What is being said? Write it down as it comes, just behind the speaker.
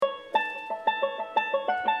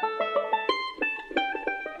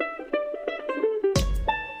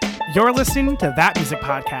You're listening to That Music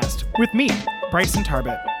Podcast with me, Bryson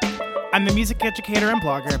Tarbett. I'm the music educator and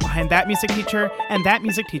blogger behind That Music Teacher and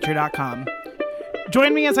ThatMusicTeacher.com.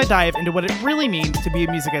 Join me as I dive into what it really means to be a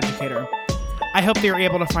music educator. I hope that you're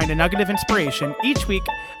able to find a nugget of inspiration each week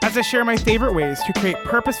as I share my favorite ways to create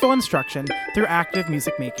purposeful instruction through active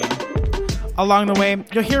music making. Along the way,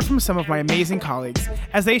 you'll hear from some of my amazing colleagues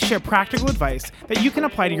as they share practical advice that you can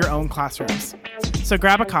apply to your own classrooms. So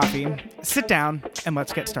grab a coffee, sit down, and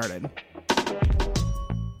let's get started.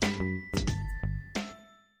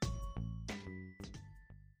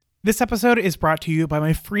 This episode is brought to you by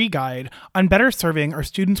my free guide on better serving our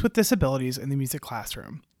students with disabilities in the music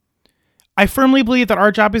classroom. I firmly believe that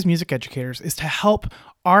our job as music educators is to help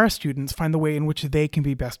our students find the way in which they can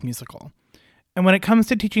be best musical. And when it comes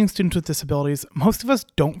to teaching students with disabilities, most of us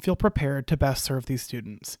don't feel prepared to best serve these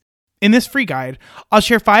students. In this free guide, I'll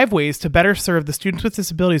share 5 ways to better serve the students with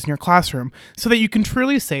disabilities in your classroom so that you can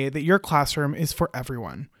truly say that your classroom is for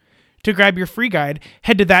everyone. To grab your free guide,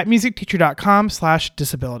 head to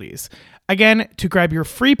thatmusicteacher.com/disabilities. Again, to grab your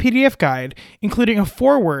free PDF guide, including a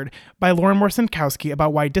foreword by Lauren Morsenkowski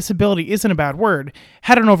about why disability isn't a bad word,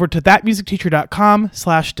 head on over to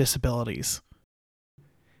thatmusicteacher.com/disabilities.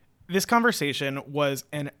 This conversation was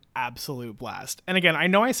an absolute blast. And again, I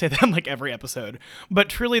know I say that in like every episode, but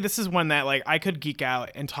truly this is one that like I could geek out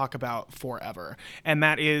and talk about forever. And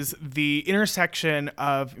that is the intersection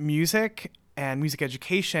of music and music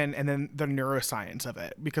education and then the neuroscience of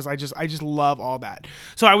it, because I just love all that.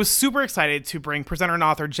 So I was super excited to bring presenter and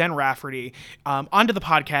author Jen Rafferty onto the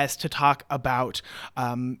podcast to talk about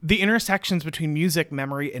the intersections between music,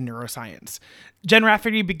 memory, and neuroscience. Jen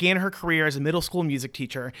Rafferty began her career as a middle school music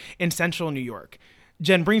teacher in Central New York.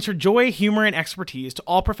 Jen brings her joy, humor, and expertise to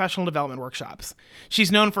all professional development workshops.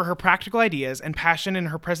 She's known for her practical ideas and passion in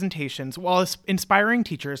her presentations while inspiring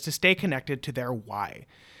teachers to stay connected to their why.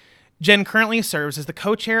 Jen currently serves as the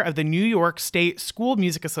co-chair of the New York State School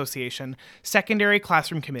Music Association Secondary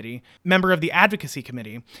Classroom Committee, member of the Advocacy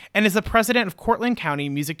Committee, and is the president of Cortland County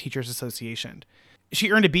Music Teachers Association. She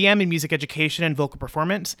earned a BM in Music Education and Vocal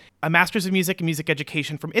Performance, a Master's of Music and Music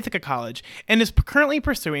Education from Ithaca College, and is currently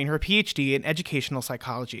pursuing her PhD in Educational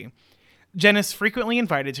Psychology. Jen is frequently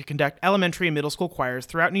invited to conduct elementary and middle school choirs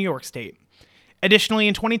throughout New York State. Additionally,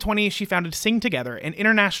 in 2020, she founded Sing Together, an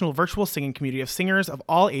international virtual singing community of singers of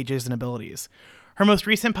all ages and abilities. Her most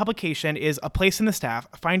recent publication is A Place in the Staff,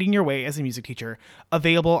 Finding Your Way as a Music Teacher,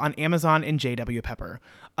 available on Amazon and J.W. Pepper.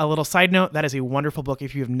 A little side note, that is a wonderful book.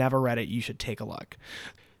 If you have never read it, you should take a look.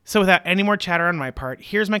 So without any more chatter on my part,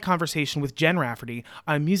 here's my conversation with Jen Rafferty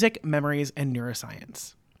on music, memories, and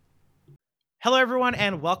neuroscience. Hello, everyone,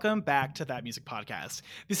 and welcome back to That Music Podcast.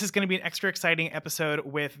 This is going to be an extra exciting episode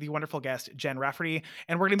with the wonderful guest, Jen Rafferty,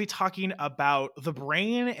 and we're going to be talking about the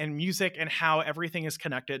brain and music and how everything is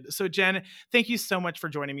connected. So, Jen, thank you so much for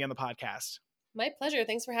joining me on the podcast. My pleasure.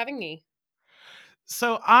 Thanks for having me.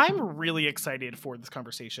 So I'm really excited for this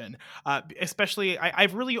conversation, especially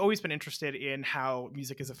I've really always been interested in how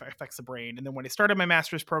music affects the brain. And then when I started my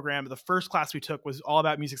master's program, the first class we took was all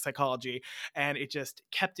about music psychology, and it just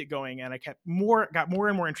kept it going. And I got more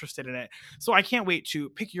and more interested in it. So I can't wait to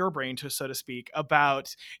pick your brain, so to speak,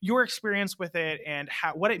 about your experience with it and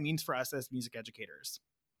what it means for us as music educators.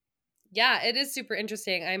 Yeah, it is super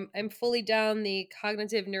interesting. I'm fully down the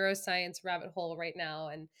cognitive neuroscience rabbit hole right now,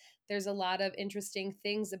 and there's a lot of interesting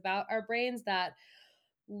things about our brains that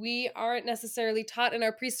we aren't necessarily taught in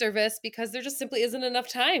our pre-service because there just simply isn't enough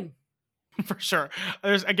time. For sure.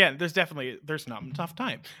 There's not enough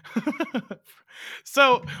time.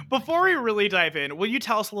 So before we really dive in, will you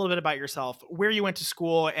tell us a little bit about yourself, where you went to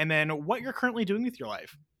school, and then what you're currently doing with your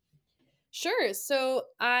life? Sure. So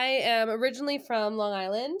I am originally from Long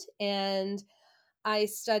Island, and I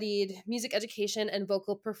studied music education and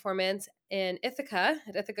vocal performance in Ithaca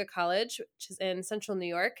at Ithaca College, which is in Central New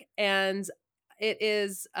York. And it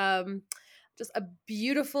is just a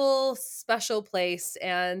beautiful, special place.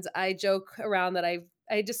 And I joke around that I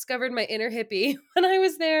discovered my inner hippie when I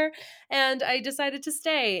was there, and I decided to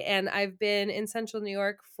stay. And I've been in Central New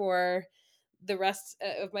York for the rest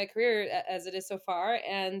of my career as it is so far.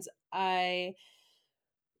 And I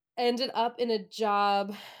ended up in a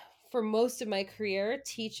job for most of my career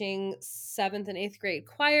teaching 7th and 8th grade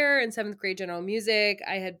choir and 7th grade general music.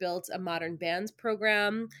 I had built a modern bands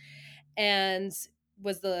program and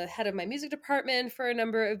was the head of my music department for a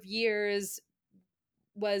number of years,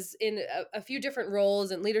 was in a few different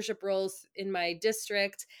roles and leadership roles in my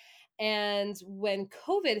district. And when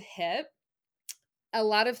COVID hit, a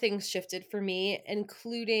lot of things shifted for me,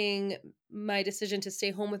 including my decision to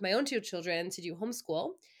stay home with my own 2 children to do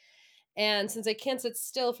homeschool. And since I can't sit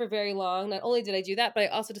still for very long, not only did I do that, but I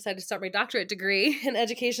also decided to start my doctorate degree in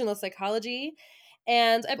educational psychology.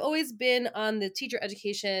 And I've always been on the teacher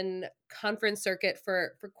education conference circuit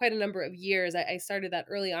for quite a number of years. I started that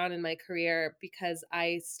early on in my career because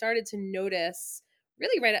I started to notice,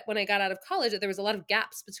 really when I got out of college, that there was a lot of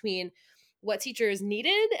gaps between what teachers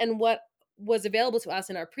needed and what was available to us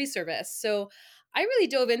in our pre-service. So I really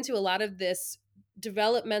dove into a lot of this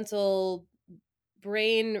developmental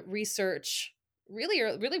brain research really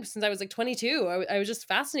since I was like 22. I was just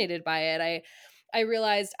fascinated by it. I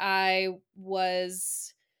realized I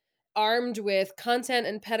was armed with content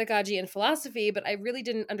and pedagogy and philosophy, but I really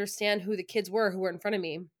didn't understand who the kids were who were in front of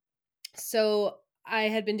me. So I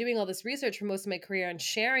had been doing all this research for most of my career and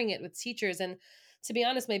sharing it with teachers. And to be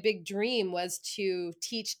honest, my big dream was to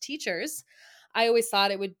teach teachers. I always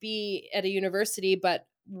thought it would be at a university, but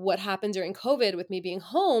what happened during COVID with me being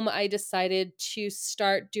home, I decided to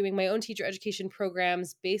start doing my own teacher education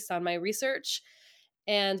programs based on my research.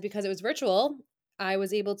 And because it was virtual, I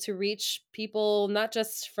was able to reach people not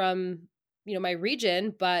just from, my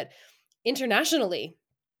region, but internationally.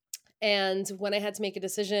 And when I had to make a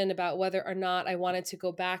decision about whether or not I wanted to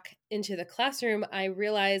go back into the classroom, I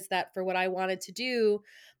realized that for what I wanted to do,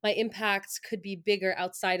 my impact could be bigger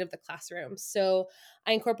outside of the classroom. So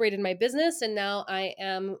I incorporated my business, and now I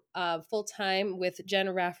am full time with Jen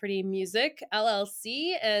Rafferty Music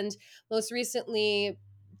LLC, and most recently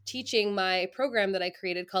teaching my program that I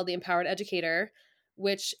created called The Empowered Educator,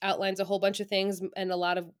 which outlines a whole bunch of things, and a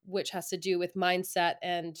lot of which has to do with mindset,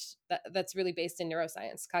 and that's really based in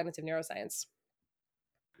neuroscience, cognitive neuroscience.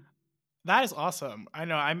 That is awesome. I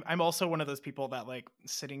know I'm also one of those people that like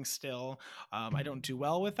sitting still. I don't do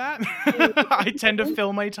well with that. I tend to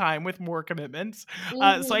fill my time with more commitments. So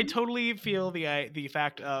I Mhm. totally feel the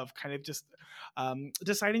fact of kind of just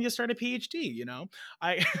deciding to start a PhD.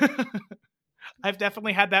 I I've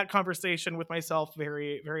definitely had that conversation with myself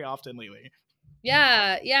very very often lately.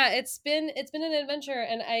 Yeah, yeah, it's been an adventure,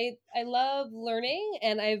 and I love learning,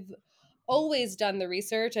 and I've always done the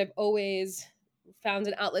research. I've always found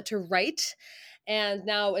an outlet to write, and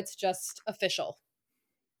now it's just official.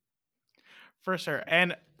 For sure.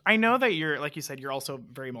 And I know that you're, like you said, you're also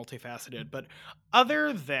very multifaceted, but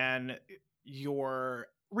other than your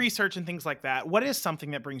research and things like that, what is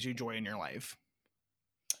something that brings you joy in your life?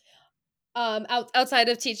 Outside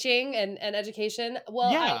of teaching and education,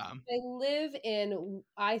 well, Yeah. I live in,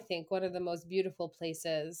 I think, one of the most beautiful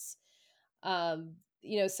places.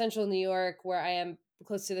 Central New York, where I am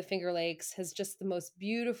close to the Finger Lakes, has just the most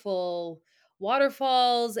beautiful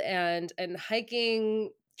waterfalls and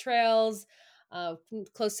hiking trails.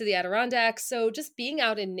 Close to the Adirondacks, so just being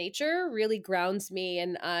out in nature really grounds me,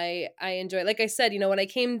 and I enjoy. Like I said, when I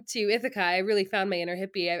came to Ithaca, I really found my inner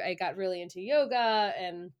hippie. I got really into yoga,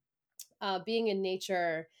 and being in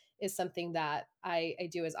nature is something that I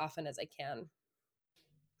do as often as I can.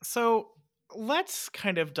 So let's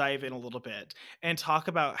kind of dive in a little bit and talk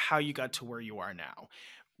about how you got to where you are now.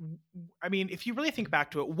 I mean, if you really think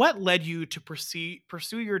back to it, what led you to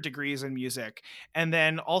pursue your degrees in music, and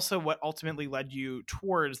then also what ultimately led you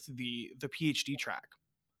towards the PhD track?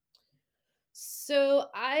 So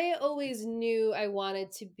I always knew I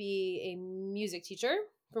wanted to be a music teacher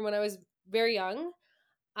from when I was very young.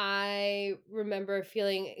 I remember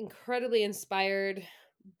feeling incredibly inspired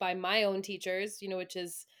by my own teachers, which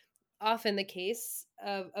is often the case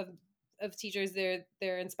of teachers.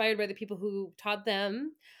 They're inspired by the people who taught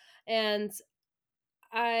them. And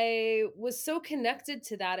I was so connected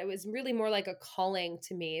to that. It was really more like a calling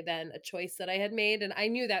to me than a choice that I had made. And I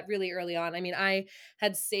knew that really early on. I mean, I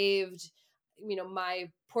had saved,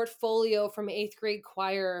 my portfolio from eighth grade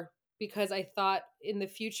choir because I thought in the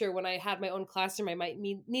future when I had my own classroom, I might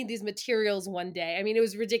need these materials one day. I mean, it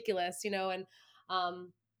was ridiculous, and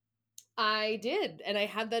um, I did, and I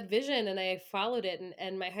had that vision and I followed it,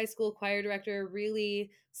 and my high school choir director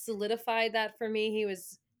really solidified that for me.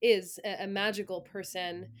 He is a magical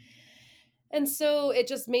person. And so it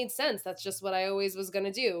just made sense. That's just what I always was going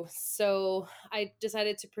to do. So I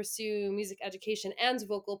decided to pursue music education and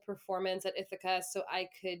vocal performance at Ithaca so I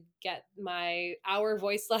could get my hour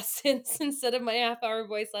voice lessons instead of my half-hour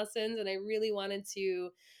voice lessons. And I really wanted to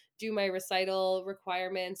do my recital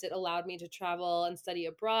requirements. It allowed me to travel and study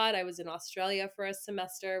abroad. I was in Australia for a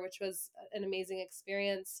semester, which was an amazing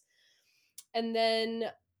experience. And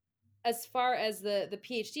then as far as the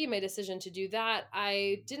PhD, my decision to do that,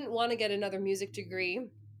 I didn't want to get another music degree.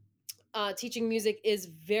 Teaching music is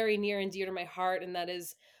very near and dear to my heart, and that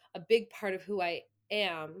is a big part of who I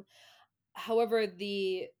am. However,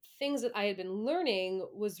 the things that I had been learning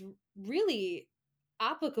was really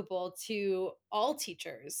applicable to all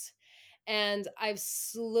teachers. And I've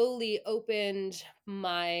slowly opened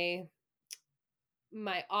my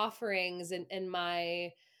offerings and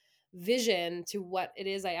my vision to what it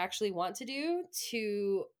is I actually want to do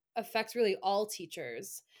to affect really all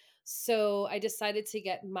teachers. So I decided to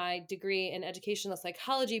get my degree in educational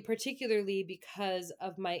psychology, particularly because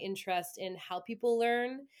of my interest in how people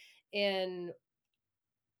learn. And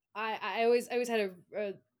I always had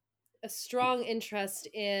a strong interest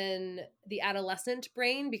in the adolescent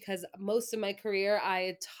brain because most of my career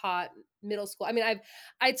I taught middle school. I mean,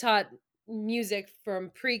 I taught music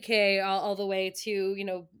from pre-K all the way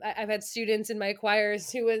to, I've had students in my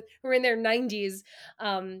choirs who were in their 90s,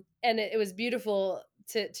 and it was beautiful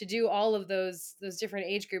to do all of those different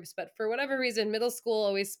age groups. But for whatever reason, middle school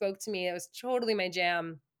always spoke to me. It was totally my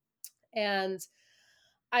jam, and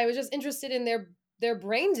I was just interested in their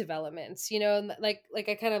brain development, like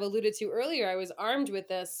I kind of alluded to earlier. I was armed with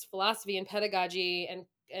this philosophy and pedagogy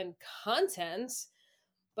and content,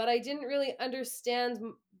 but I didn't really understand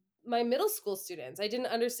my middle school students. I didn't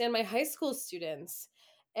understand my high school students.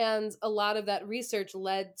 And a lot of that research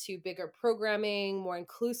led to bigger programming, more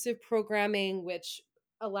inclusive programming, which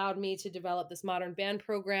allowed me to develop this modern band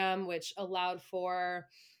program, which allowed for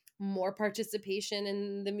more participation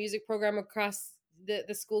in the music program across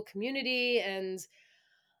the school community. And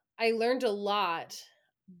I learned a lot.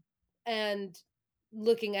 And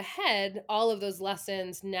looking ahead, all of those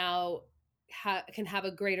lessons now can have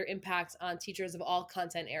a greater impact on teachers of all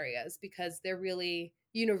content areas because they're really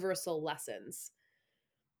universal lessons.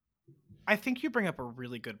 I think you bring up a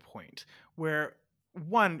really good point where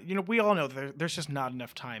one, we all know that there's just not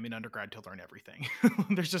enough time in undergrad to learn everything.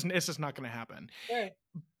 It's just not going to happen. Sure.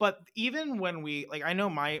 But even when we like, I know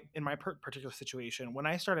in my particular situation, when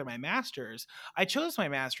I started my master's, I chose my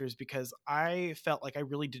master's because I felt like I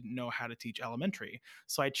really didn't know how to teach elementary.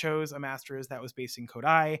 So I chose a master's that was based in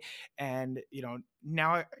Kodai. And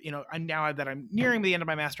now that I'm nearing the end of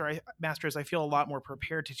my master's, I feel a lot more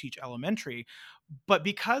prepared to teach elementary. But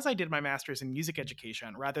because I did my master's in music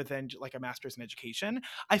education rather than like a master's in education,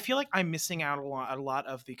 I feel like I'm missing out a lot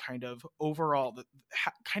of the kind of overall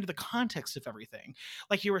kind of the context of everything.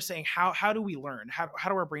 Like you were saying, how do we learn? How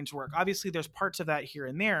do our brains work? Obviously, there's parts of that here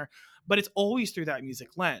and there, but it's always through that music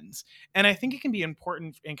lens. And I think it can be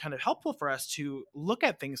important and kind of helpful for us to look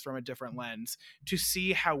at things from a different lens to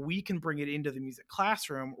see how we can bring it into the music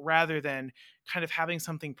classroom rather than kind of having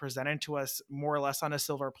something presented to us more or less on a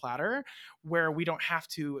silver platter where we don't have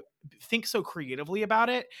to think so creatively about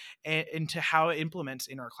it and into how it implements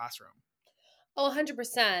in our classroom. Oh,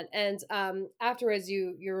 100%. And afterwards,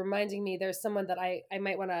 you're reminding me there's someone that I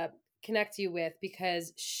might want to connect you with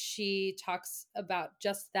because she talks about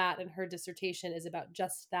just that, and her dissertation is about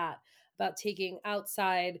just that, about taking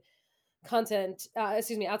outside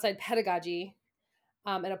outside pedagogy,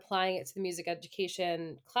 and applying it to the music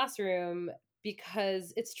education classroom.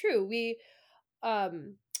 Because it's true,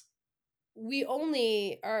 um, we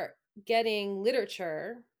only are getting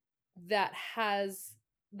literature that has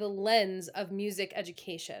the lens of music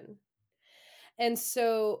education. And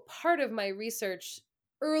so part of my research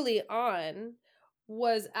early on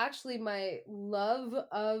was actually my love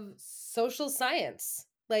of social science.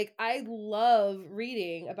 Like, I love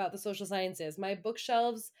reading about the social sciences. My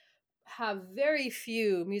bookshelves have very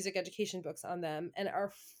few music education books on them and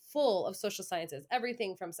are full of social sciences,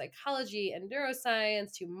 everything from psychology and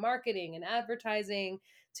neuroscience to marketing and advertising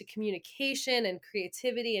to communication and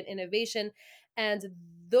creativity and innovation. And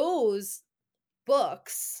those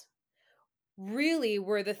books really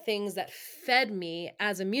were the things that fed me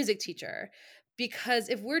as a music teacher. Because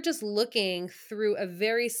if we're just looking through a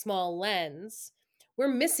very small lens, we're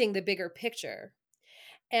missing the bigger picture.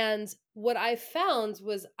 And what I found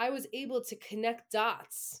was I was able to connect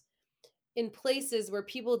dots in places where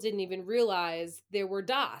people didn't even realize there were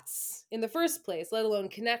dots in the first place, let alone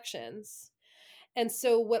connections. And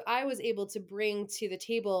so, what I was able to bring to the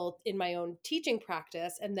table in my own teaching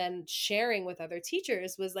practice and then sharing with other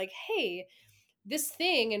teachers was like, hey, this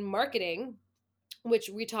thing in marketing, which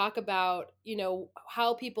we talk about,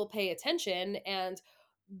 how people pay attention and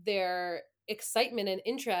their excitement and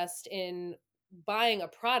interest in buying a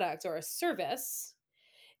product or a service,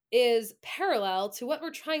 is parallel to what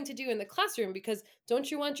we're trying to do in the classroom. Because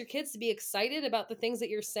don't you want your kids to be excited about the things that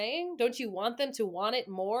you're saying? Don't you want them to want it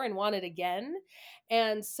more and want it again?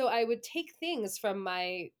 And so I would take things from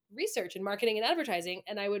my research in marketing and advertising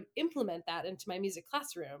and I would implement that into my music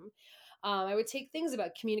classroom. I would take things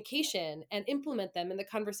about communication and implement them in the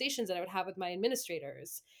conversations that I would have with my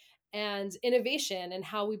administrators, and innovation and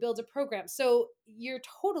how we build a program. So you're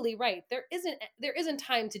totally right. There isn't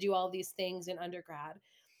time to do all these things in undergrad.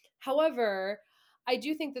 However, I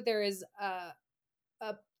do think that there is a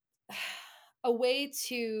a way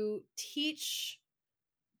to teach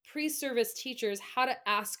pre-service teachers how to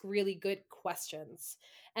ask really good questions.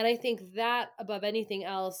 And I think that above anything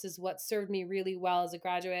else is what served me really well as a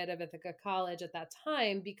graduate of Ithaca College at that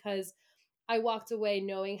time, because I walked away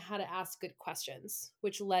knowing how to ask good questions,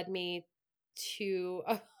 which led me to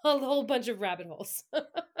a whole bunch of rabbit holes.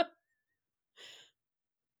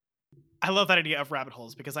 I love that idea of rabbit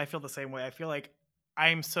holes because I feel the same way. I feel like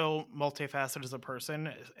I'm so multifaceted as a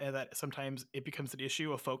person that sometimes it becomes an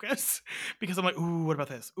issue of focus because I'm like, ooh, what about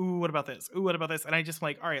this? Ooh, what about this? Ooh, what about this? And I just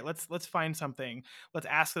like, all right, let's find something. Let's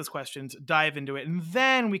ask those questions, dive into it, and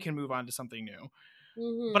then we can move on to something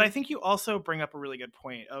new. But I Hmm. think you also bring up a really good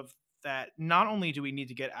point of that not only do we need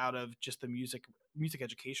to get out of just the music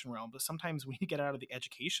education realm, but sometimes we need to get out of the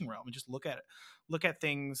education realm and just look at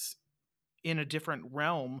things in a different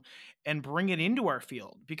realm and bring it into our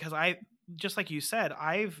field because I just like you said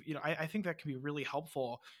I think that can be really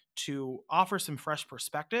helpful to offer some fresh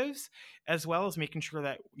perspectives as well as making sure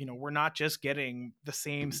that we're not just getting the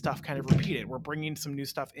same stuff kind of repeated. We're bringing some new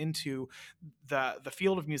stuff into the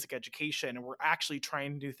field of music education and we're actually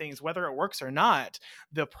trying new things whether it works or not.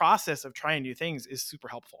 The process of trying new things is super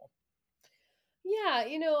helpful. Yeah,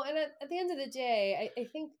 and at the end of the day, I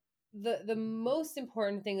think the most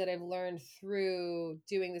important thing that I've learned through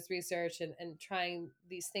doing this research and trying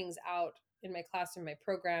these things out in my classroom, my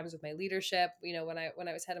programs, with my leadership, when I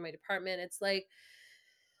was head of my department, it's like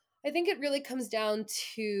I think it really comes down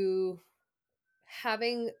to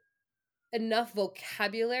having enough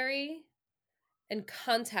vocabulary and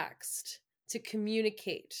context to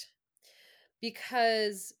communicate,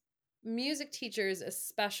 because music teachers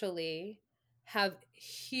especially have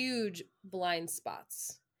huge blind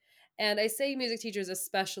spots. And I say music teachers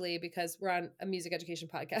especially because we're on a music education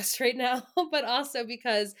podcast right now, but also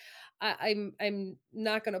because I'm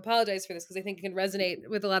not going to apologize for this because I think it can resonate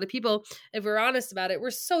with a lot of people. If we're honest about it, we're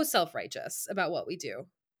so self righteous about what we do,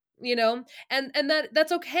 and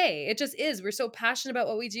that's okay. It just is. We're so passionate about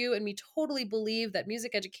what we do, and we totally believe that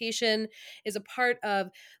music education is a part of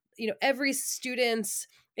every student's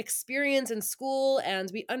experience in school, and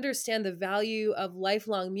we understand the value of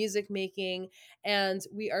lifelong music making, and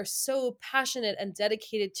we are so passionate and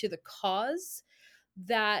dedicated to the cause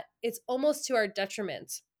that it's almost to our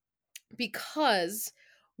detriment because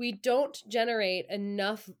we don't generate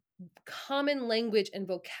enough common language and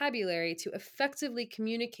vocabulary to effectively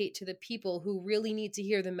communicate to the people who really need to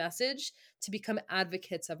hear the message to become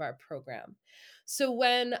advocates of our program. So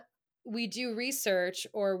when we do research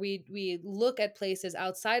or we look at places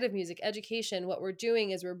outside of music education, what we're doing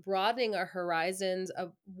is we're broadening our horizons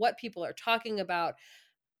of what people are talking about,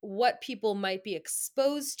 what people might be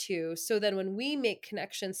exposed to. So then when we make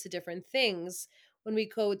connections to different things, when we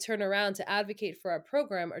go turn around to advocate for our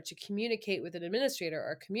program or to communicate with an administrator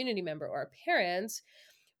or a community member or a parent,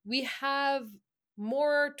 we have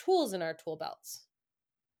more tools in our tool belts.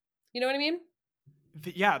 You know what I mean?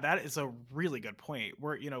 Yeah, that is a really good point.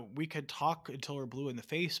 Where we could talk until we're blue in the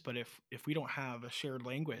face, but if we don't have a shared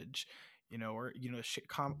language, or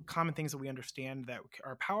common things that we understand that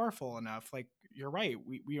are powerful enough, like you're right,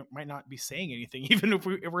 we might not be saying anything even if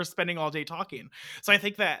we're spending all day talking. So I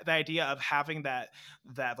think that the idea of having that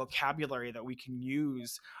vocabulary that we can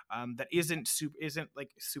use, that isn't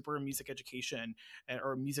like super music education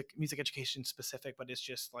or music education specific, but it's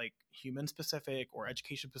just like human specific or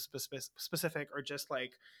education specific, or just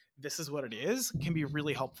like this is what it is, can be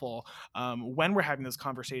really helpful when we're having those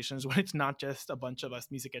conversations when it's not just a bunch of us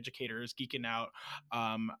music educators geeking out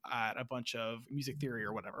at a bunch of music theory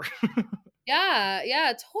or whatever. Yeah,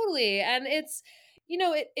 yeah, totally. And it's,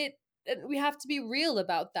 we have to be real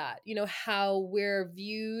about that, how we're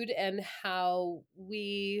viewed and how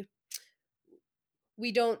we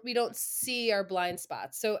don't see our blind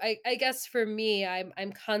spots. So I guess for me,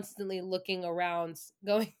 I'm constantly looking around,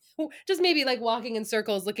 going just maybe like walking in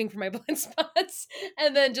circles looking for my blind spots,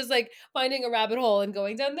 and then just like finding a rabbit hole and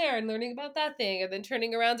going down there and learning about that thing, and then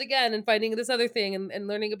turning around again and finding this other thing and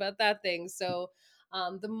learning about that thing. So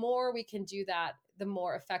the more we can do that, the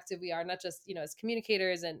more effective we are, not just as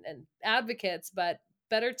communicators and advocates, but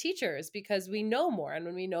better teachers, because we know more, and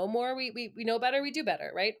when we know more, we know better, we do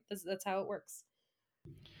better, right? That's how it works.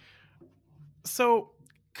 So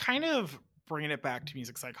kind of bringing it back to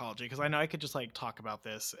music psychology because I know I could just like talk about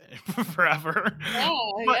this forever. Yeah,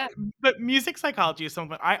 but yeah. but music psychology is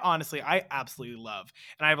something I absolutely love,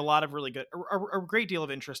 and I have a lot of really good a great deal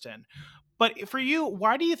of interest in. But for you,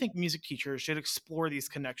 why do you think music teachers should explore these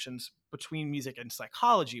connections between music and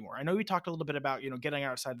psychology more? I know we talked a little bit about, getting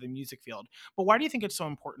outside of the music field, but why do you think it's so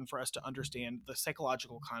important for us to understand the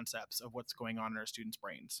psychological concepts of what's going on in our students'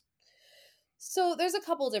 brains? So there's a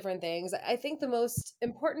couple different things. I think the most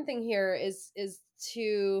important thing here is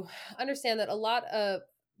to understand that a lot of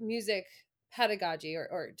music pedagogy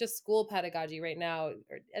or just school pedagogy right now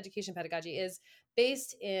or education pedagogy is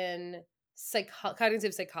based in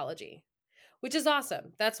cognitive psychology, which is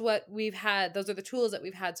awesome. That's what we've had. Those are the tools that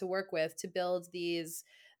we've had to work with to build these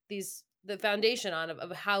the foundation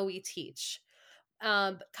of how we teach.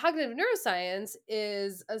 Cognitive neuroscience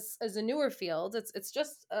is a newer field. It's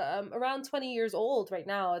just around 20 years old right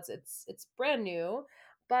now. It's brand new,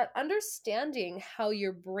 but understanding how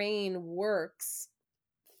your brain works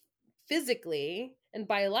physically and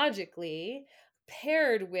biologically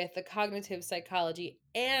paired with the cognitive psychology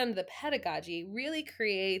and the pedagogy really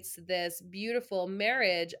creates this beautiful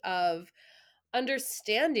marriage of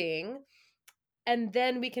understanding, and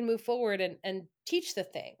then we can move forward and teach the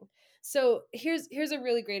thing. So here's a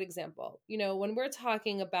really great example. When we're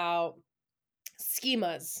talking about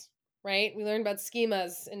schemas, right? We learned about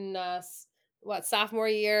schemas in sophomore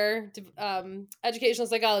year educational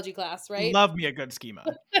psychology class, right? Love me a good schema.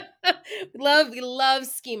 We love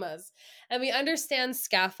schemas, and we understand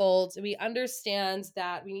scaffolds, and we understand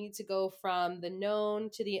that we need to go from the known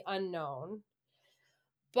to the unknown.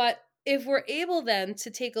 But if we're able then to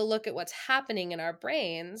take a look at what's happening in our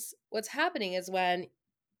brains, what's happening is when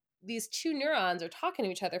these two neurons are talking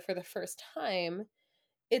to each other for the first time,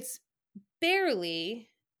 it's barely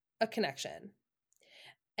a connection.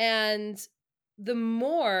 And the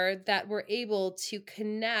more that we're able to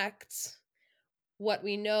connect what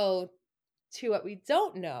we know to what we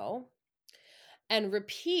don't know and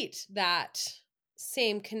repeat that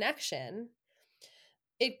same connection,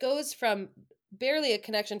 it goes from barely a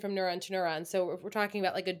connection from neuron to neuron. So if we're talking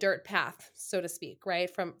about like a dirt path, so to speak, right?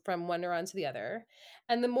 From one neuron to the other.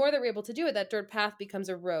 And the more that we're able to do it, that dirt path becomes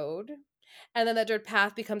a road. And then that dirt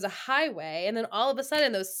path becomes a highway. And then all of a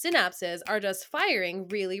sudden those synapses are just firing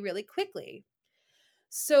really, really quickly.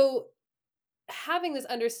 So having this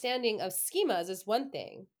understanding of schemas is one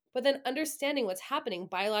thing, but then understanding what's happening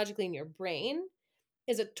biologically in your brain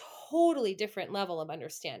is a totally different level of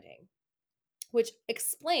understanding, which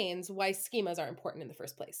explains why schemas are important in the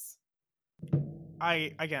first place.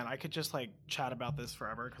 I could just like chat about this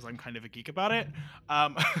forever because I'm kind of a geek about it.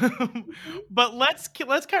 Um, but let's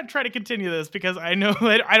kind of try to continue this because I know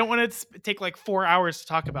that I don't want to take like 4 hours to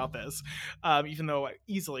talk about this, even though I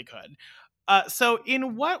easily could. So,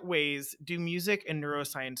 in what ways do music and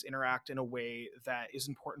neuroscience interact in a way that is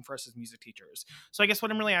important for us as music teachers? So, I guess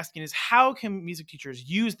what I'm really asking is how can music teachers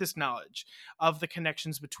use this knowledge of the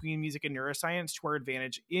connections between music and neuroscience to our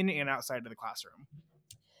advantage in and outside of the classroom?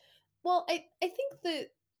 Well, I think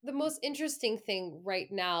the most interesting thing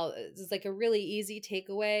right now is like a really easy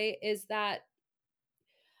takeaway is that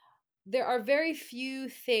there are very few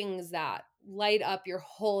things that light up your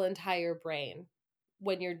whole entire brain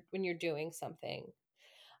when you're doing something.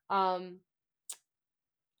 Um,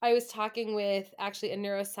 I was talking with actually a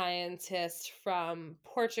neuroscientist from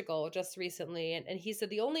Portugal just recently, and he said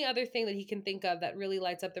the only other thing that he can think of that really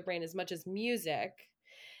lights up the brain as much as music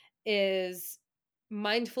is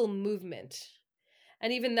mindful movement.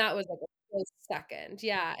 And even that was like a close second.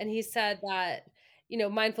 Yeah, and he said that,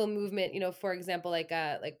 mindful movement, for example, like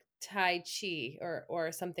Tai Chi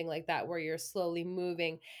or something like that where you're slowly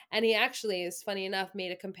moving. And he actually is funny enough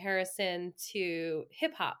made a comparison to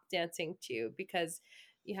hip hop dancing too, because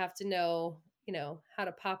you have to know, how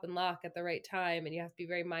to pop and lock at the right time, and you have to be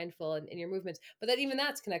very mindful in your movements. But that even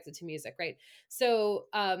that's connected to music, right? So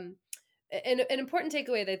an important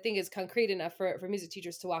takeaway that I think is concrete enough for music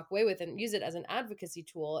teachers to walk away with and use it as an advocacy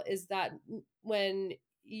tool is that when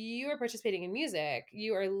you are participating in music,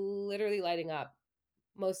 you are literally lighting up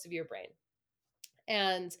most of your brain.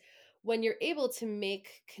 And when you're able to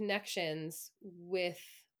make connections with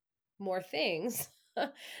more things,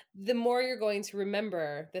 the more you're going to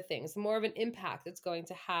remember the things, the more of an impact it's going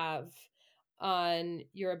to have on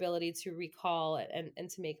your ability to recall and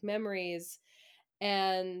to make memories.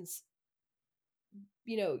 And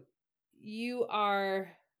you know, you are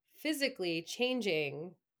physically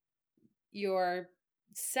changing your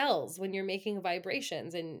cells when you're making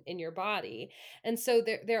vibrations in your body. And so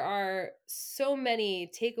there are so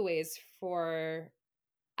many takeaways for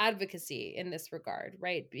advocacy in this regard,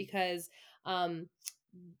 right? Because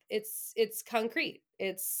it's concrete.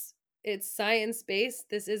 It's science based.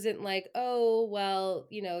 This isn't like, oh, well,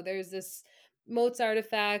 there's this Mozart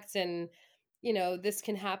effect, and this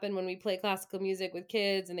can happen when we play classical music with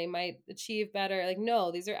kids and they might achieve better. Like,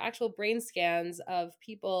 no, these are actual brain scans of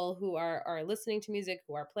people who are listening to music,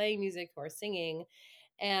 who are playing music, who are singing.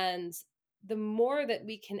 And the more that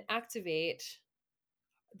we can activate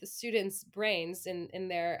the students' brains in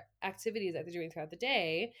their activities that they're doing throughout the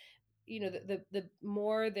day, the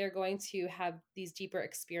more they're going to have these deeper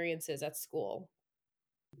experiences at school.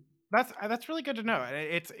 That's really good to know. And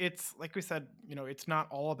it's like we said, it's not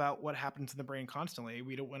all about what happens in the brain constantly.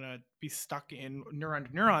 We don't want to be stuck in neuron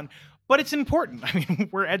to neuron, but it's important. I mean,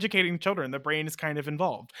 we're educating children. The brain is kind of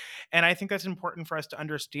involved, and I think that's important for us to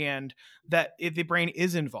understand that the brain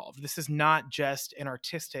is involved. This is not just an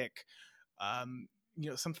artistic.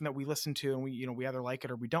 Something that we listen to and we either like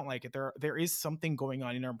it or we don't like it. There is something going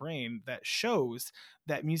on in our brain that shows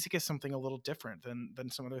that music is something a little different than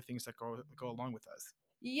some other things that go along with us.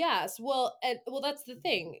 Yes, well, that's the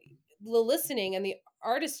thing. The listening and the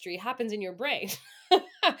artistry happens in your brain.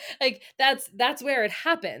 Like, that's where it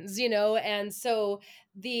happens, and so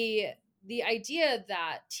the idea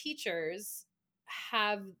that teachers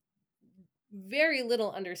have very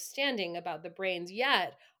little understanding about the brains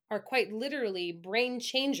yet are quite literally brain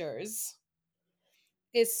changers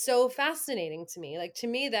is so fascinating to me. Like, to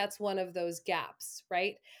me, that's one of those gaps,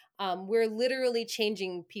 right? We're literally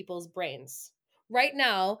changing people's brains right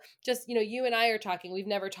now. Just, you and I are talking. We've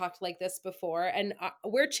never talked like this before, and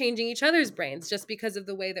we're changing each other's brains just because of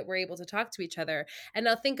the way that we're able to talk to each other. And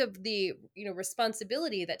now think of the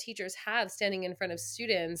responsibility that teachers have standing in front of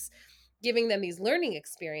students, giving them these learning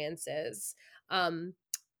experiences. um,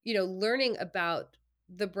 Learning about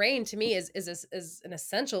the brain to me is an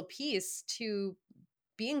essential piece to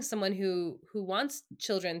being someone who wants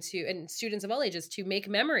children to, and students of all ages, to make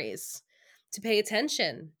memories, to pay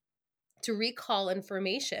attention, to recall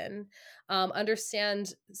information,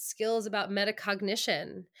 understand skills about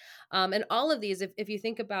metacognition, and all of these. If you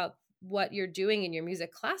think about what you're doing in your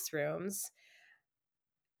music classrooms,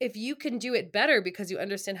 if you can do it better because you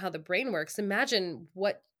understand how the brain works, imagine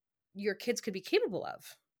what your kids could be capable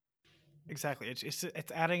of. Exactly.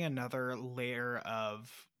 It's adding another layer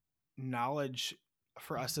of knowledge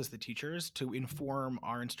for us as the teachers to inform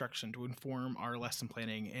our instruction, to inform our lesson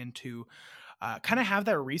planning, and to kind of have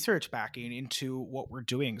that research backing into what we're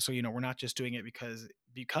doing. So we're not just doing it because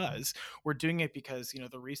we're doing it because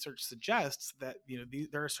the research suggests that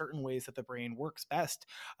there are certain ways that the brain works best,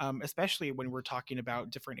 especially when we're talking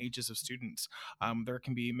about different ages of students. There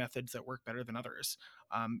can be methods that work better than others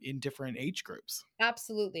in different age groups.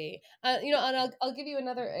 Absolutely. And I'll give you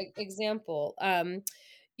another example.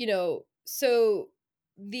 So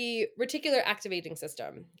the reticular activating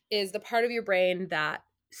system is the part of your brain that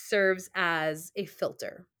serves as a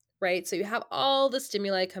filter, right? So you have all the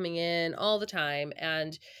stimuli coming in all the time,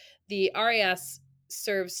 and the RAS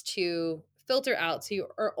serves to filter out, so you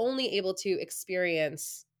are only able to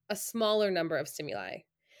experience a smaller number of stimuli.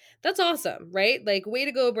 That's awesome, right? Like, way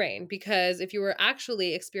to go, brain. Because if you were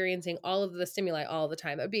actually experiencing all of the stimuli all the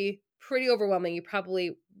time, that would be pretty overwhelming. It'd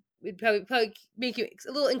probably make you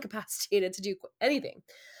a little incapacitated to do anything.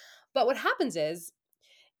 But what happens is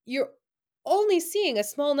you're only seeing a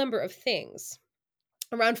small number of things,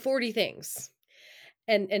 around 40 things,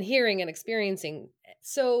 and hearing and experiencing.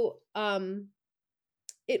 So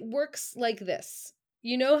it works like this.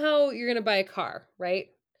 You know how you're going to buy a car, right?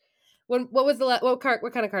 What was the what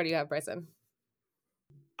kind of car do you have, Bryson?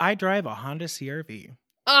 I drive a Honda CRV.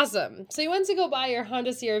 Awesome. So you went to go buy your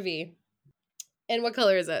Honda CRV. And what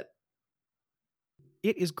color is it?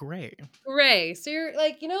 It is gray. Gray. So you're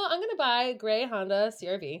like, I'm going to buy a gray Honda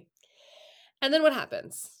CRV. And then what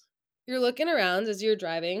happens? You're looking around as you're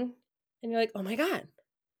driving and you're like, oh my God,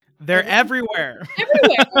 They're everywhere.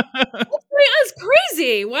 everywhere. That's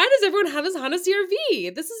crazy. Why does everyone have this Honda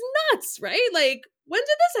CRV? This is nuts, right? Like, when did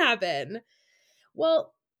this happen?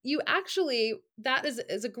 Well, that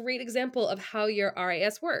is a great example of how your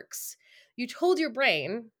RAS works. You told your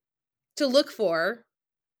brain to look for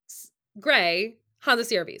gray Honda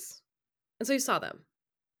CRVs. And so you saw them.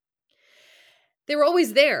 They were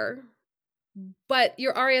always there, but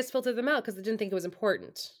your RAS filtered them out because it didn't think it was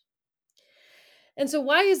important. And so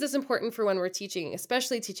why is this important for when we're teaching,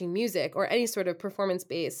 especially teaching music or any sort of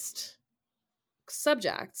performance-based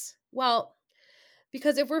subject? Well,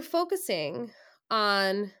 because if we're focusing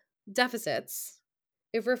on deficits,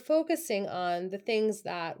 if we're focusing on the things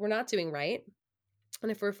that we're not doing right,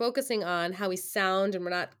 and if we're focusing on how we sound and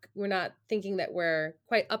we're not thinking that we're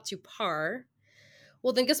quite up to par,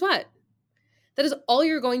 well, then guess what? That is all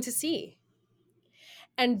you're going to see.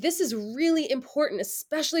 And this is really important,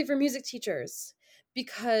 especially for music teachers,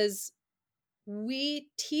 because we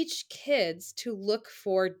teach kids to look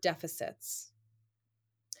for deficits.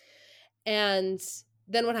 And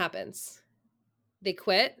then what happens? They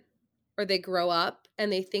quit or they grow up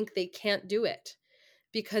and they think they can't do it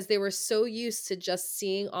because they were so used to just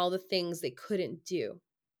seeing all the things they couldn't do.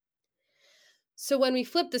 So when we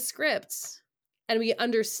flip the scripts and we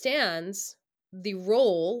understand the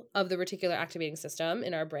role of the reticular activating system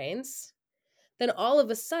in our brains, then all of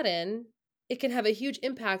a sudden it can have a huge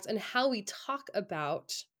impact on how we talk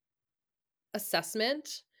about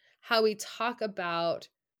assessment, how we talk about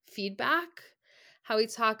feedback, how we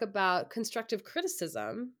talk about constructive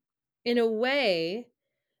criticism in a way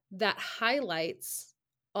that highlights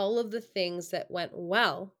all of the things that went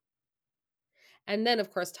well. And then,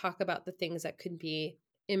 of course, talk about the things that could be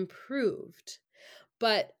improved.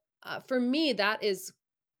 But for me, that is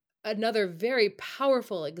another very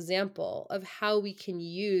powerful example of how we can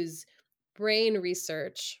use brain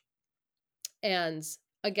research and,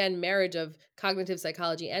 again, marriage of cognitive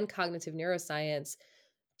psychology and cognitive neuroscience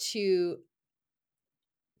to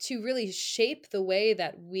really shape the way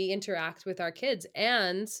that we interact with our kids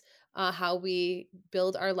and how we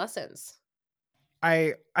build our lessons.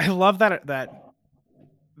 I love that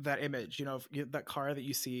image, that car that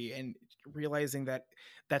you see, and realizing that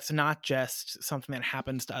that's not just something that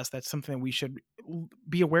happens to us, that's something we should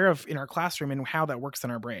be aware of in our classroom and how that works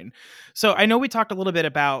in our brain. So I know we talked a little bit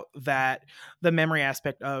about that, the memory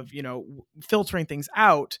aspect of, filtering things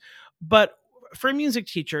out, but for music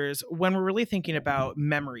teachers, when we're really thinking about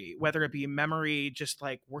memory, whether it be memory, just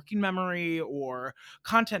like working memory or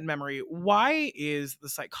content memory, why is the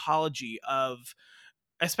psychology of,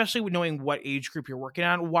 especially with knowing what age group you're working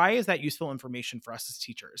on, why is that useful information for us as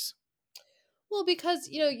teachers? Well, because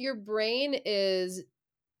your brain is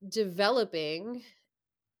developing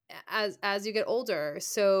as you get older.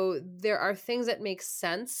 So there are things that make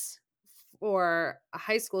sense for a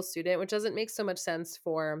high school student, which doesn't make so much sense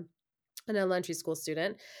for an elementary school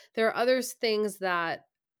student. There are other things that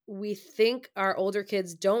we think our older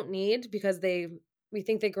kids don't need because we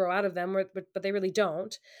think they grow out of them, but they really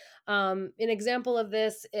don't. An example of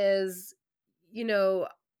this is, you know,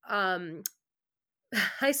 um,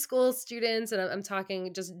 high school students, and I'm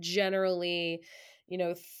talking just generally,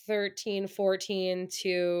 13, 14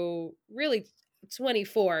 to really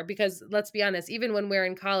 24, because let's be honest, even when we're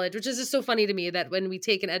in college, which is just so funny to me that when we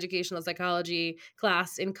take an educational psychology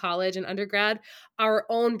class in college and undergrad, our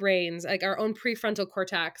own brains, like our own prefrontal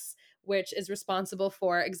cortex, which is responsible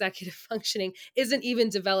for executive functioning, isn't even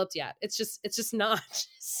developed yet. It's just not.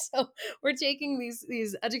 So we're taking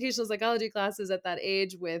these educational psychology classes at that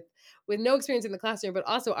age with no experience in the classroom, but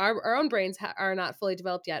also our own brains are not fully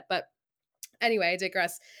developed yet. But anyway, I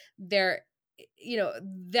digress. There,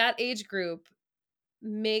 that age group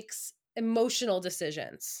makes emotional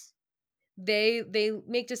decisions. They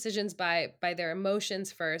make decisions by their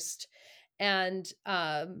emotions first, and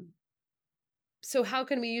so how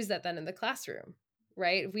can we use that then in the classroom,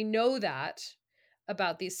 right? If we know that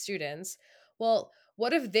about these students, well,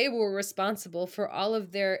 what if they were responsible for all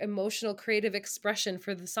of their emotional creative expression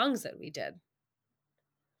for the songs that we did?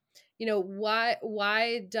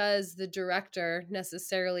 Why does the director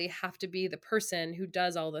necessarily have to be the person who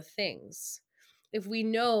does all the things? If we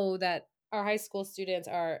know that our high school students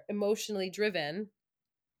are emotionally driven,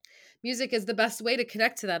 music is the best way to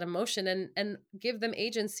connect to that emotion and give them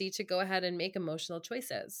agency to go ahead and make emotional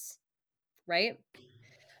choices, right?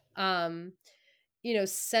 um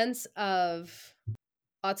Sense of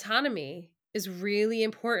autonomy is really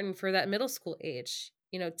important for that middle school age,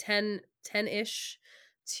 10-ish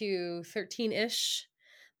to 13-ish.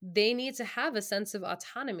 They need to have a sense of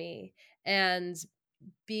autonomy, and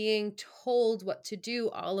being told what to do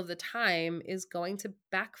all of the time is going to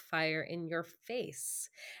backfire in your face.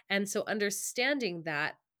 And so understanding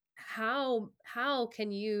that, how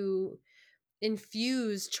can you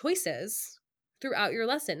infuse choices throughout your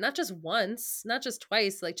lesson, not just once, not just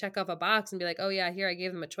twice, like check off a box and be like, oh yeah, here, I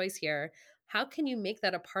gave them a choice here. How can you make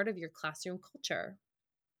that a part of your classroom culture?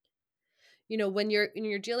 When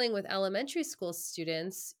you're dealing with elementary school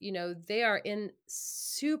students, they are in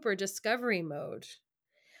super discovery mode.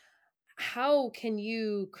 How can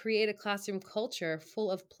you create a classroom culture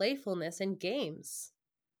full of playfulness and games?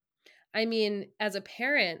 I mean, as a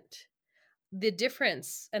parent, the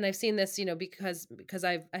difference, and I've seen this, because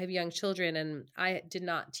I have young children, and I did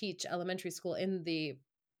not teach elementary school in the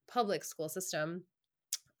public school system.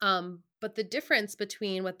 But the difference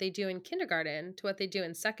between what they do in kindergarten to what they do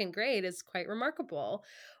in second grade is quite remarkable.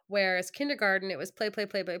 Whereas kindergarten, it was play, play,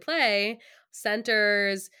 play, play, play,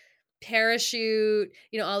 centers, parachute,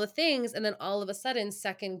 all the things. And then all of a sudden,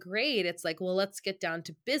 second grade, it's like, well, let's get down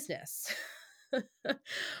to business.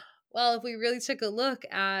 Well, if we really took a look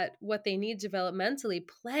at what they need developmentally,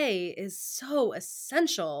 play is so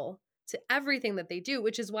essential to everything that they do,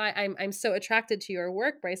 which is why I'm so attracted to your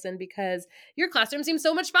work, Bryson, because your classroom seems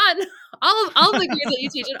so much fun. All of the grades that you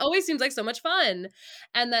teach, it always seems like so much fun.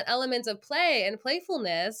 And that element of play and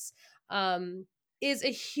playfulness is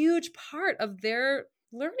a huge part of their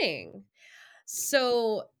learning.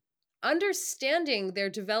 So understanding their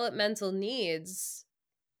developmental needs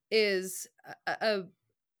is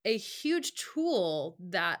a huge tool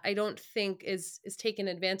that I don't think is taken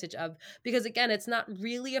advantage of, because again, it's not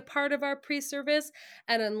really a part of our pre-service,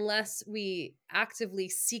 and unless we actively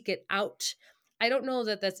seek it out, I don't know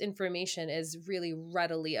that this information is really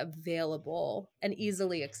readily available and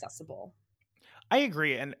easily accessible. I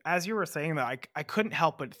agree. And as you were saying that, I couldn't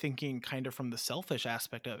help but thinking kind of from the selfish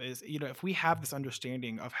aspect of it is, if we have this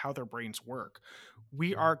understanding of how their brains work,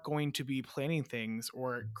 we are going to be planning things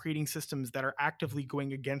or creating systems that are actively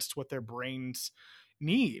going against what their brains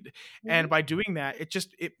need. And Mhm. by doing that,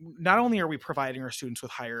 it not only are we providing our students with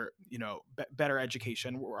higher, better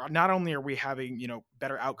education, not only are we having,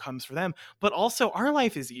 better outcomes for them, but also our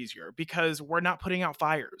life is easier because we're not putting out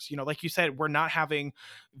fires. Like you said, we're not having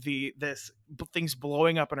things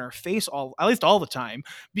blowing up in our face at least all the time,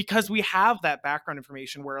 because we have that background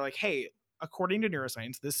information where, like, hey, according to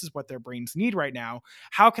neuroscience, this is what their brains need right now.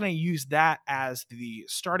 How can I use that as the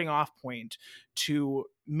starting off point to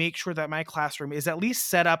make sure that my classroom is at least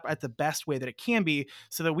set up at the best way that it can be,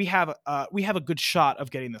 so that we have a good shot of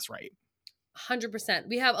getting this right? 100%.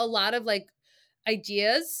 We have a lot of like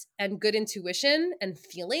ideas and good intuition and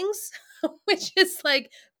feelings, which is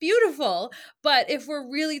like beautiful. But if we're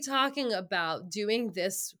really talking about doing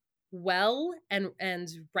this well and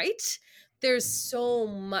right, there's so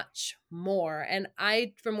much more. And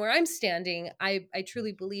from where I'm standing, I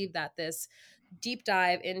truly believe that this deep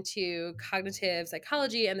dive into cognitive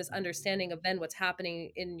psychology and this understanding of then what's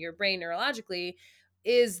happening in your brain neurologically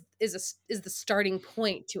is the starting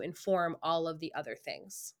point to inform all of the other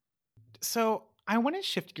things. So I want to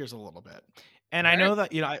shift gears a little bit. And I Sure. know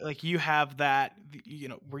that, like, you have that,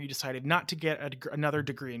 where you decided not to get another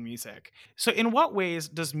degree in music. So in what ways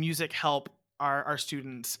does music help our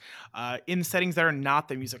students in settings that are not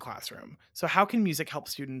the music classroom? So how can music help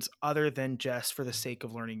students other than just for the sake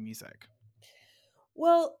of learning music?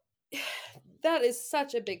 Well, that is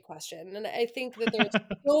such a big question, and I think that there's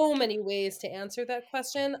so many ways to answer that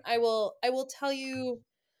question. I will tell you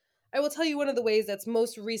one of the ways that's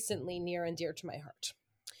most recently near and dear to my heart.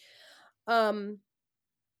 Um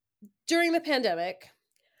During the pandemic,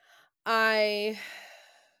 I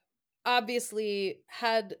obviously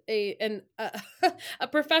had a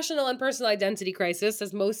professional and personal identity crisis,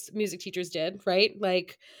 as most music teachers did, right?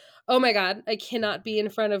 Like, oh my god, I cannot be in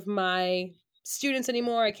front of my students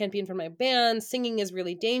anymore. I can't be in front of my band. Singing is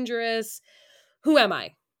really dangerous. Who am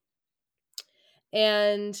I?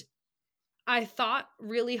 And I thought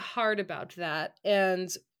really hard about that. And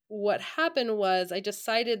what happened was I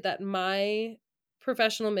decided that my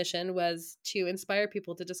professional mission was to inspire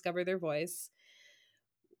people to discover their voice,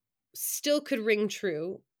 still could ring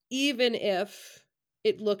true, even if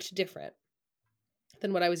it looked different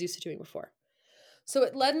than what I was used to doing before. So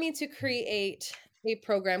it led me to create a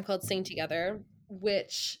program called Sing Together,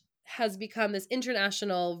 which has become this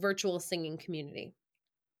international virtual singing community.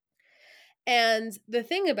 And the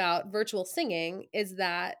thing about virtual singing is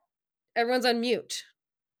that everyone's on mute,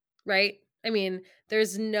 right? I mean,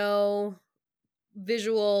 there's no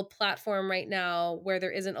visual platform right now where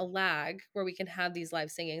there isn't a lag where we can have these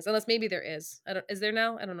live singings, unless maybe there is. Is there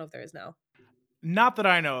now? I don't know if there is now. Not that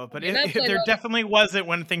I know of, but Okay, not that I there know. definitely wasn't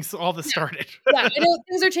when things all this started. Yeah, I know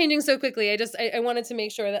things are changing so quickly. I wanted to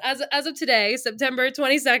make sure that as of today, September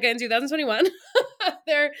 22nd, 2021,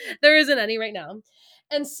 there isn't any right now.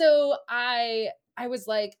 And so I was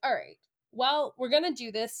like, all right, well, we're gonna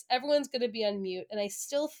do this. Everyone's gonna be on mute, and I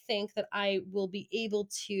still think that I will be able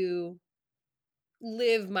to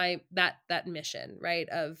live that mission, right?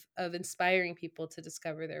 Of inspiring people to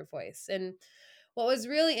discover their voice. And what was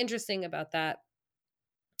really interesting about that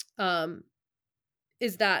um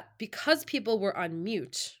is that because people were on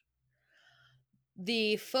mute,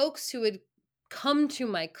 the folks who had come to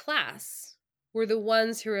my class were the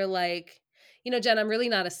ones who were like, Jen, I'm really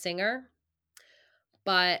not a singer,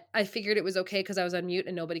 but I figured it was okay because I was on mute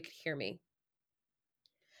and nobody could hear me.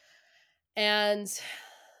 And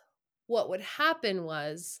what would happen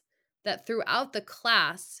was that throughout the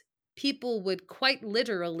class, people would quite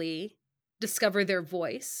literally discover their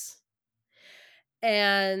voice.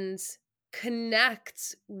 And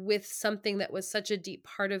connect with something that was such a deep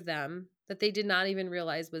part of them that they did not even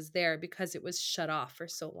realize was there because it was shut off for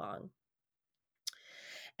so long.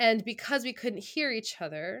 And because we couldn't hear each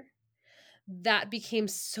other, that became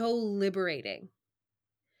so liberating.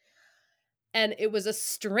 And it was a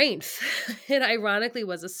strength. It ironically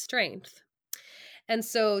was a strength. And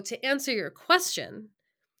so, to answer your question,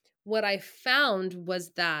 what I found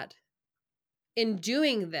was that in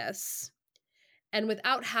doing this, and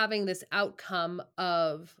without having this outcome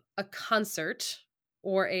of a concert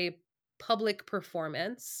or a public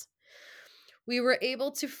performance, we were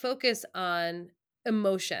able to focus on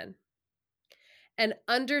emotion and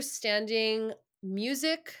understanding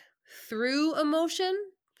music through emotion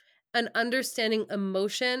and understanding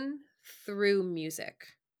emotion through music.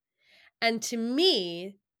 And to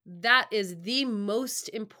me, that is the most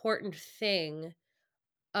important thing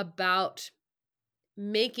about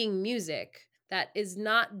making music that is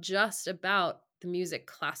not just about the music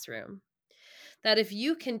classroom. That if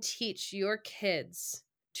you can teach your kids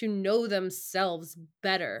to know themselves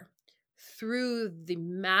better through the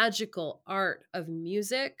magical art of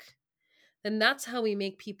music, then that's how we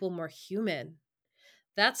make people more human.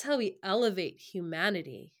 That's how we elevate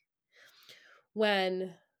humanity.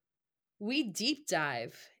 When we deep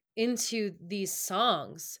dive into these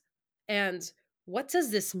songs and what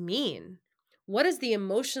does this mean? What is the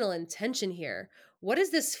emotional intention here? What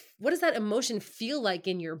does that emotion feel like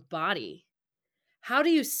in your body? How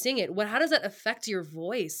do you sing it? How does that affect your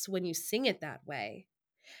voice when you sing it that way?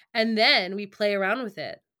 And then we play around with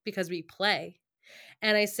it because we play.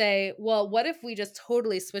 And I say, well, what if we just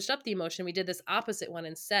totally switched up the emotion? We did this opposite one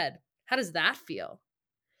instead. How does that feel?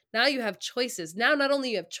 Now you have choices. Now not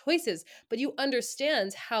only you have choices, but you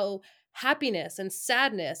understand how happiness and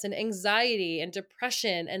sadness and anxiety and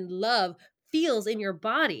depression and love feels in your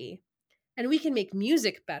body. And we can make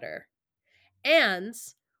music better. And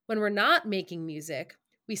when we're not making music,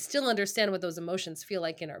 we still understand what those emotions feel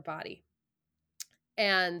like in our body.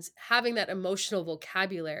 And having that emotional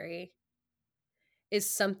vocabulary is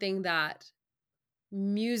something that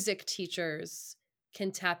music teachers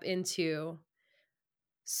can tap into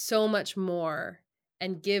so much more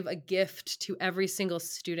and give a gift to every single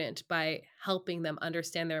student by helping them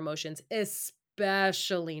understand their emotions,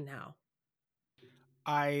 especially now.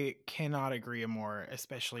 I cannot agree more,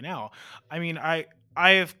 especially now. I mean, I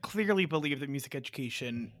have clearly believed that music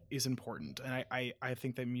education is important, and I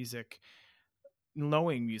think that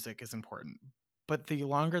knowing music is important. But the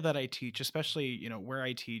longer that I teach, especially, where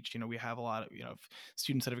I teach, we have a lot of,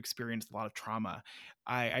 students that have experienced a lot of trauma.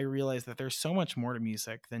 I realize that there's so much more to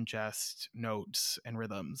music than just notes and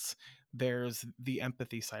rhythms. There's the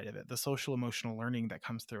empathy side of it, the social emotional learning that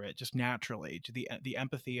comes through it just naturally, to the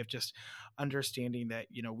empathy of just understanding that,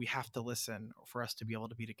 we have to listen for us to be able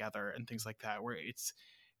to be together and things like that, where it's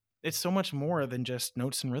so much more than just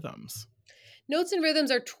notes and rhythms. Notes and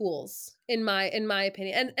rhythms are tools in my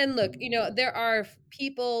opinion. And look, there are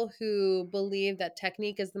people who believe that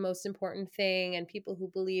technique is the most important thing and people who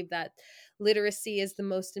believe that literacy is the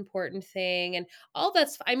most important thing and all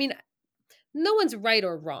that's I mean, no one's right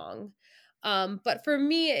or wrong. But for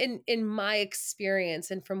me, in my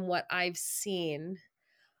experience and from what I've seen,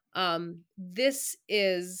 this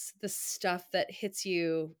is the stuff that hits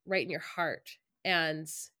you right in your heart and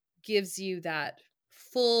gives you that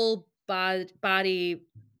full body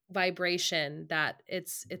vibration that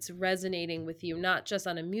it's resonating with you, not just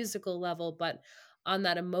on a musical level, but on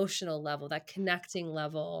that emotional level, that connecting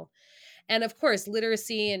level. And of course,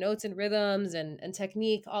 literacy and notes and rhythms and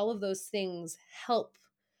technique, all of those things help.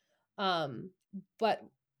 Um, but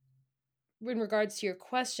in regards to your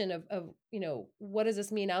question of what does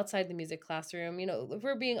this mean outside the music classroom, if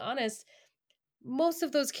we're being honest, most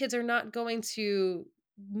of those kids are not going to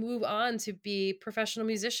move on to be professional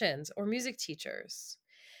musicians or music teachers.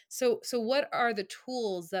 So what are the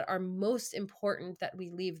tools that are most important that we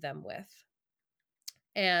leave them with?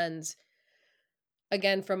 And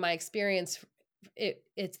again, from my experience,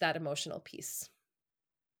 it's that emotional piece.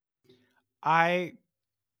 I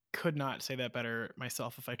could not say that better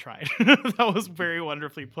myself if I tried. That was very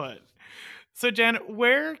wonderfully put. So, Jen,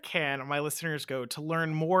 where can my listeners go to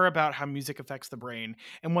learn more about how music affects the brain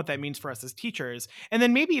and what that means for us as teachers? And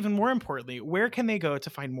then, maybe even more importantly, where can they go to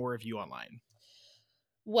find more of you online?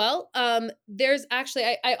 Well, there's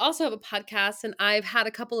actually I also have a podcast, and I've had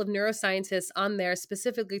a couple of neuroscientists on there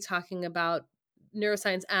specifically talking about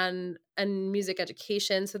neuroscience and music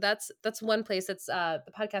education. So that's one place. That's the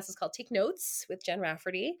podcast is called Take Notes with Jen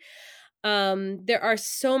Rafferty. There are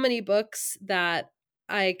so many books that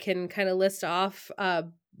I can kind of list off,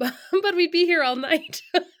 but we'd be here all night.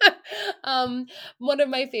 One of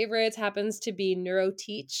my favorites happens to be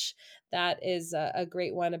NeuroTeach. That is a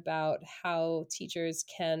great one about how teachers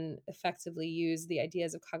can effectively use the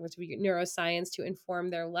ideas of cognitive neuroscience to inform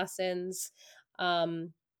their lessons. I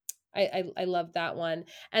love that one.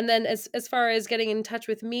 And then as far as getting in touch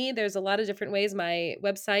with me, there's a lot of different ways. My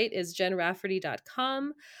website is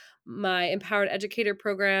jenrafferty.com. My Empowered Educator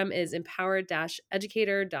program is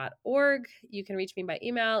empowered-educator.org. You can reach me by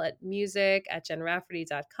email at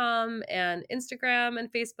music@jenrafferty.com and Instagram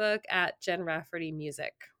and Facebook at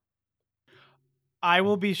jenraffertymusic. I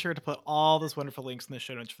will be sure to put all those wonderful links in the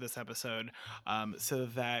show notes for this episode, so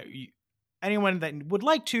that anyone that would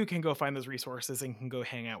like to can go find those resources and can go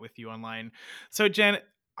hang out with you online. So, Jen,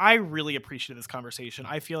 I really appreciate this conversation.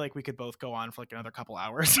 I feel like we could both go on for like another couple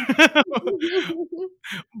hours.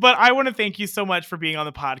 But I want to thank you so much for being on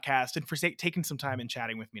the podcast and for taking some time and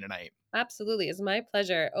chatting with me tonight. Absolutely. It's my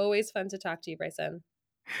pleasure. Always fun to talk to you, Bryson.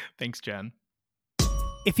 Thanks, Jen.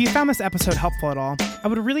 If you found this episode helpful at all, I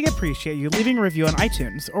would really appreciate you leaving a review on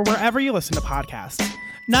iTunes or wherever you listen to podcasts.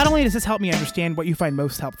 Not only does this help me understand what you find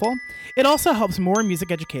most helpful, it also helps more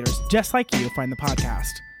music educators just like you find the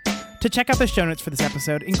podcast. To check out the show notes for this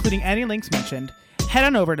episode, including any links mentioned, head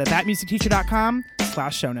on over to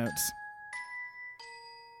thatmusicteacher.com/show notes.